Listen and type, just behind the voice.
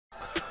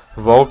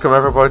Welcome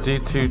everybody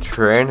to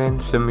Training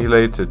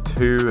Simulator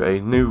 2, a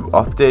new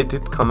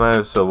updated come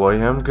out. So I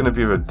am going to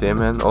be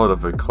redeeming all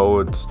of the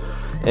codes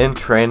in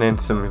Training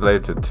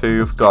Simulator 2.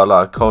 I've got a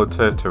lot of codes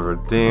here to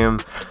redeem.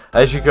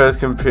 As you guys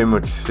can pretty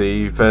much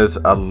see, there's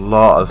a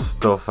lot of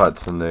stuff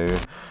that's new,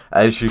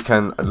 as you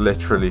can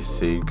literally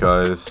see,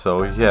 guys.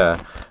 So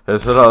yeah,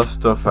 there's a lot of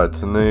stuff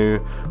that's new.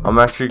 I'm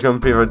actually going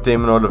to be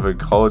redeeming all of the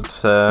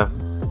codes here.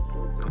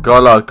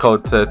 Got a lot of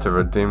codes here to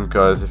redeem,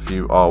 guys, if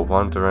you are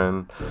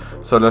wondering.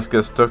 So let's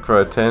get stuck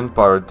right in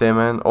by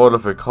redeeming all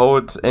of the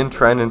codes in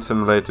Training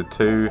Simulator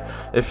 2.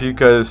 If you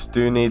guys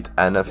do need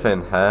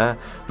anything here,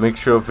 make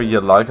sure that you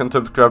like and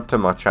subscribe to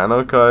my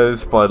channel,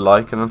 guys. By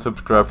liking and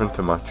subscribing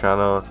to my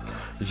channel,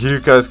 you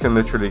guys can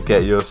literally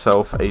get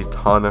yourself a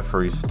ton of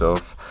free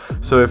stuff.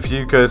 So if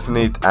you guys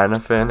need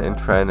anything in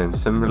Training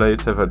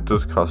Simulator that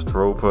does cost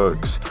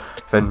Robux,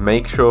 then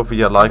make sure that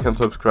you like and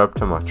subscribe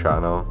to my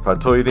channel.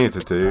 That's all you need to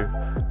do.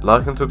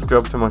 Like and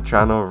subscribe to my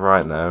channel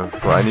right now.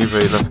 But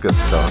anyway, let's get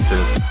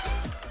started.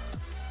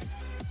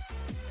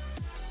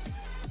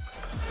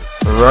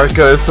 Alright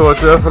guys, so I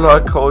do have a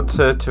lot of codes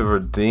here to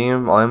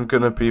redeem. I'm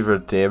going to be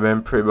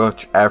redeeming pretty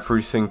much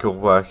every single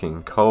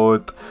working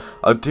code.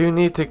 I do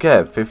need to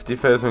get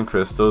 50,000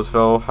 crystals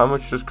though. How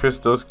much does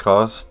crystals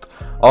cost?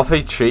 Are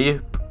they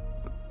cheap?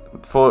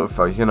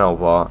 For you know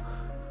what?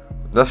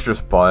 Let's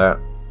just buy it.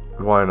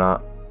 Why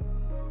not?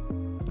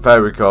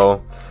 There we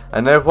go.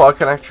 And now what I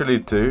can actually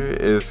do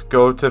is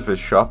go to the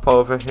shop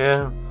over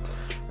here,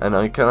 and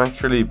I can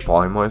actually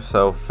buy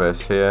myself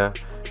this here.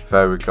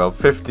 There we go,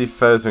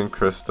 50,000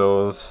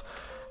 crystals,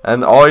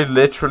 and I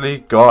literally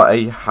got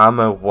a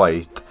hammer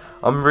weight.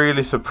 I'm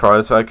really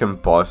surprised I can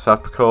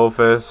bicep curl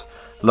this.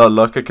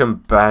 Look, I can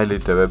barely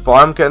do it, but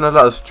I'm getting a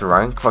lot of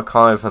strength, I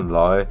can't even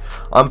lie.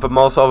 I'm the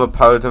most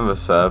overpowered in the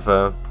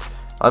server.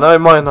 I know it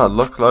might not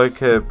look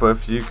like it, but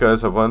if you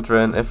guys are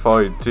wondering, if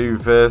I do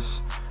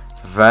this,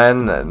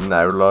 then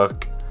now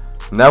look,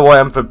 now I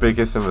am the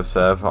biggest in the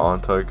server,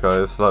 aren't I,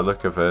 guys? Like,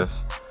 look at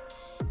this.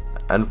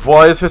 And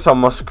why is this on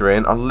my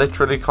screen? I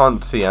literally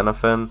can't see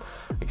anything.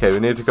 Okay, we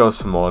need to go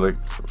smaller.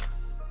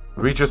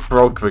 We just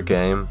broke the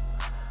game.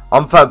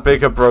 I'm that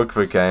big, I broke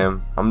the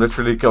game. I'm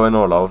literally going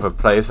all over the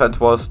place. That's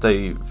why I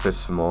stay this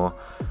small.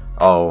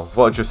 Oh,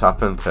 what just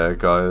happened here,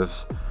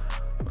 guys?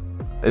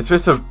 Is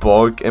this a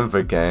bug in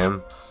the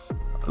game?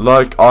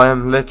 Like, I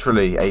am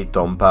literally a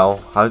dumbbell.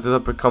 How did I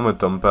become a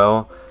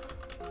dumbbell?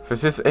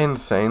 This is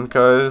insane,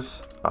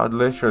 guys. I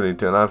literally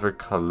don't have a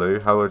clue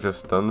how I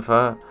just done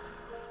that.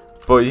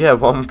 But yeah,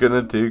 what I'm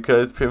gonna do,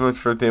 guys, pretty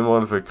much redeem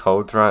all of the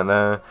codes right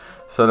now.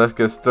 So let's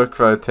get stuck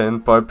right in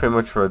by pretty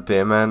much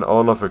redeeming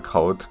all of the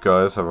codes,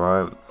 guys,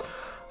 alright.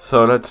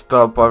 So let's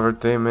start by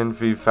redeeming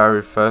the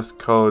very first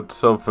code.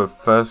 So the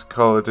first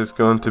code is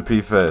going to be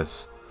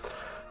this.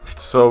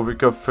 So we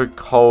got the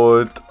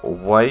code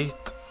weight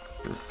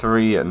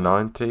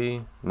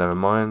 390. Never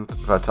mind,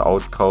 that's an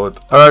old code.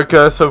 Alright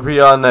guys, so we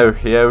are now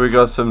here. We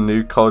got some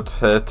new codes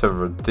here to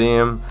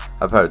redeem.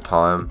 About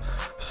time.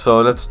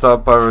 So let's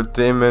start by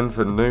redeeming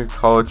the new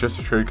code. Just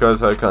to show you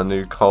guys I got a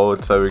new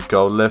code. There we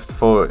go, lift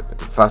foot.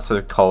 That's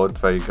a code.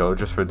 There you go,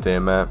 just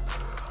redeem it.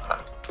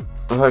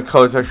 That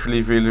code's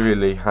actually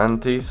really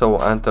handy, so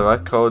we'll enter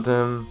that code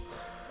in.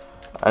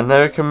 And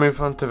now we can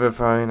move on to the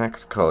very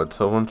next code.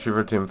 So once you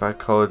redeem that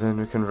code in,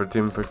 we can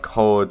redeem the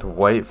code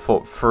wait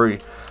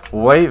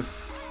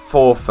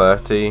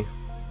 430.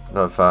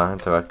 Not that,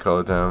 enter that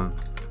code in.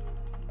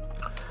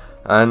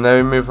 And now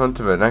we move on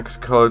to the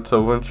next code.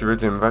 So once you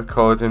redeem that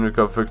code in, we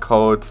got the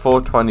code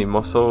 420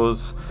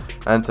 muscles.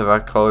 Enter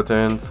that code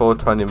in,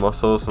 420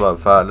 muscles, like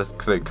that. Let's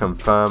click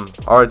confirm.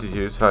 I already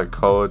used that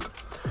code.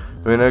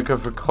 We now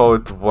got the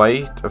code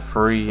weight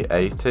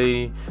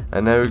 380,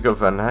 and now we got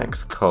the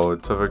next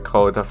code. So the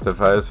code after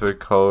that is the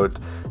code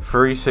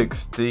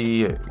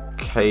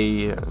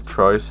 360k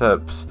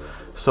triceps.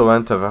 So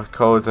enter that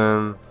code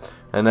in,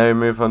 and now we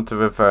move on to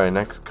the very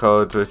next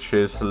code, which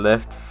is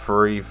lift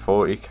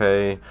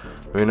 340k.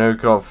 We now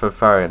got the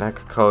very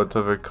next code.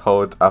 So the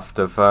code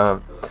after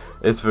that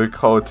is the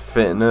code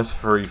fitness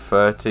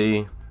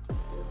 330.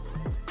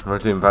 We're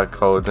doing that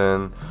code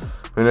in.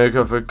 We now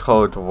got the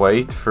code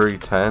weight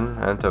 310,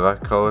 enter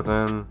that code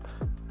in,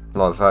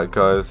 like that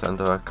guys,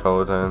 enter that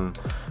code in.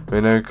 We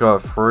now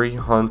got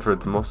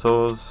 300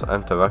 muscles,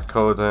 enter that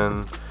code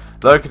in.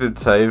 Like I did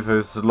say,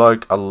 there's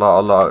like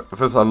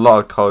there's a lot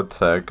of codes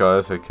there,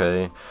 guys,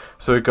 okay.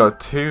 So we got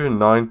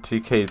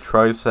 290k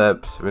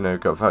triceps, we now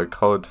got that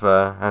code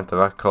there, enter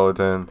that code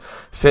in.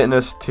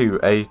 Fitness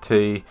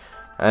 280,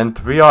 and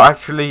we are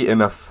actually in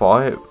a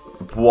fight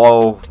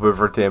while we're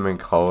redeeming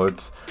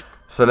codes.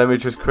 So let me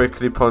just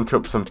quickly punch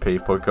up some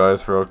people,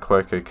 guys, real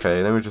quick,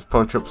 okay? Let me just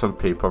punch up some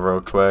people real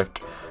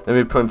quick. Let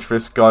me punch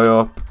this guy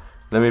up.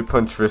 Let me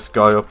punch this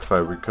guy up,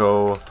 there we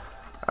go.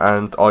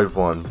 And I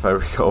won, there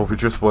we go. We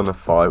just won a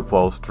fight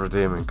whilst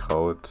redeeming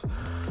codes.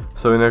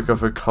 So we now got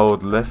the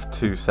code lift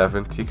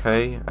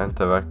 270k,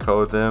 enter that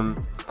code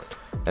in.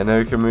 And now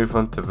we can move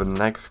on to the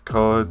next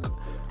code,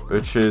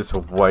 which is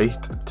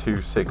weight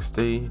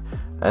 260.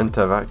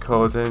 Enter that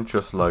code in,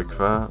 just like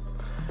that.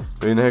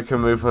 We now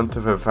can move on to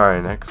the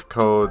very next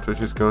code,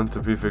 which is going to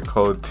be the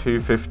code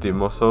 250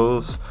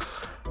 muscles.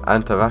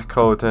 Enter that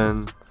code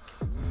in.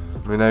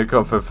 We now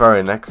got the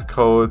very next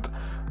code,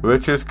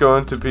 which is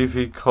going to be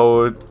the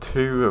code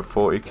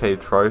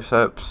 240k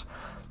triceps.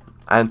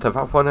 Enter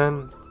that one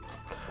in.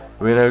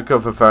 We now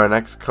got the very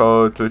next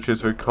code, which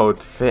is the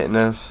code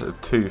fitness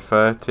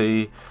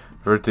 230.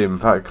 Redeem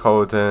that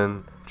code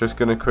in. Just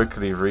gonna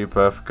quickly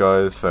rebirth,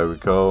 guys. There we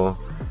go.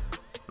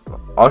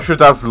 I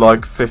should have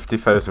like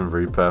 50,000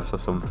 rebirths or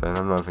something.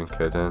 I'm not even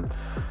kidding.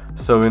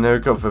 So we now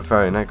got the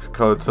very next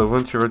code. So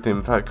once you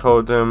redeem that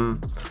code in,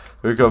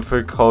 we got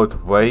the code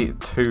weight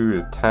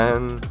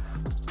 210.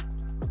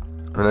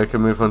 And I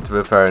can move on to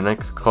the very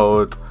next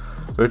code,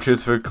 which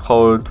is the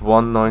code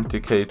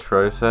 190k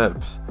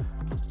triceps.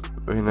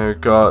 We now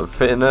got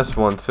fitness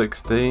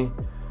 160.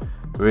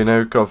 We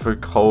now got the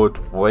code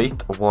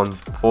weight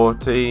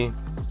 140.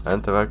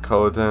 Enter that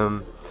code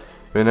in.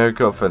 We now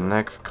got the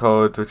next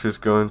code, which is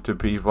going to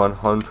be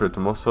 100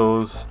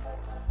 muscles.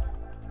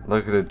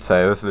 Look at it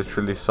say, there's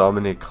literally so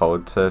many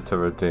codes here to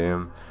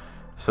redeem.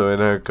 So we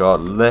now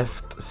got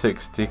lift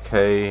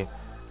 60k,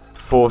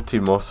 40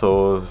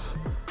 muscles.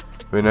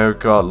 We now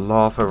got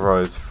lava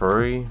rise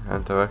 3.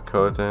 Enter that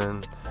code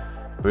in.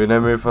 We now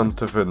move on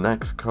to the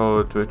next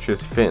code, which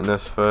is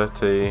fitness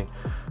 30.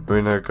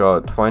 We now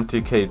got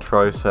 20k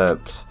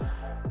triceps.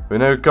 We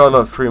now got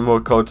like 3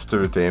 more codes to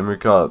redeem. We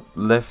got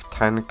lift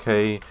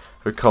 10k,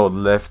 the code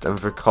lift, and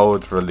the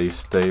code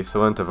release day.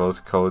 So enter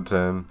those codes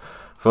in.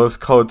 Those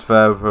codes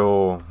there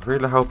will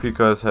really help you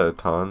guys out a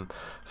ton.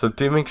 So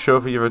do make sure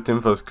that you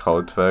redeem those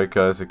codes there,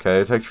 guys, okay?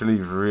 It's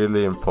actually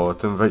really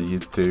important that you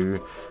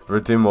do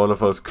redeem all of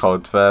those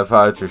codes there that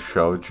I just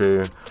showed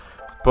you.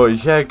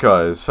 But yeah,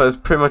 guys, that's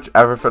pretty much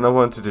everything I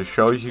wanted to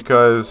show you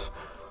guys.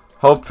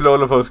 Hopefully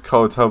all of those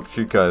codes helped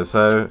you guys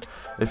out.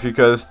 If you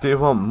guys do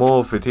want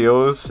more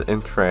videos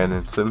in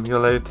Training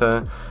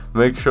Simulator,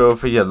 make sure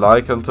that you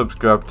like and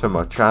subscribe to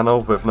my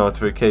channel with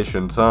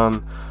notifications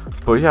on.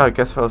 But yeah, I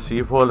guess I'll see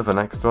you all in the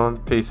next one.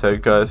 Peace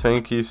out, guys.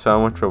 Thank you so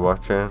much for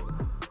watching.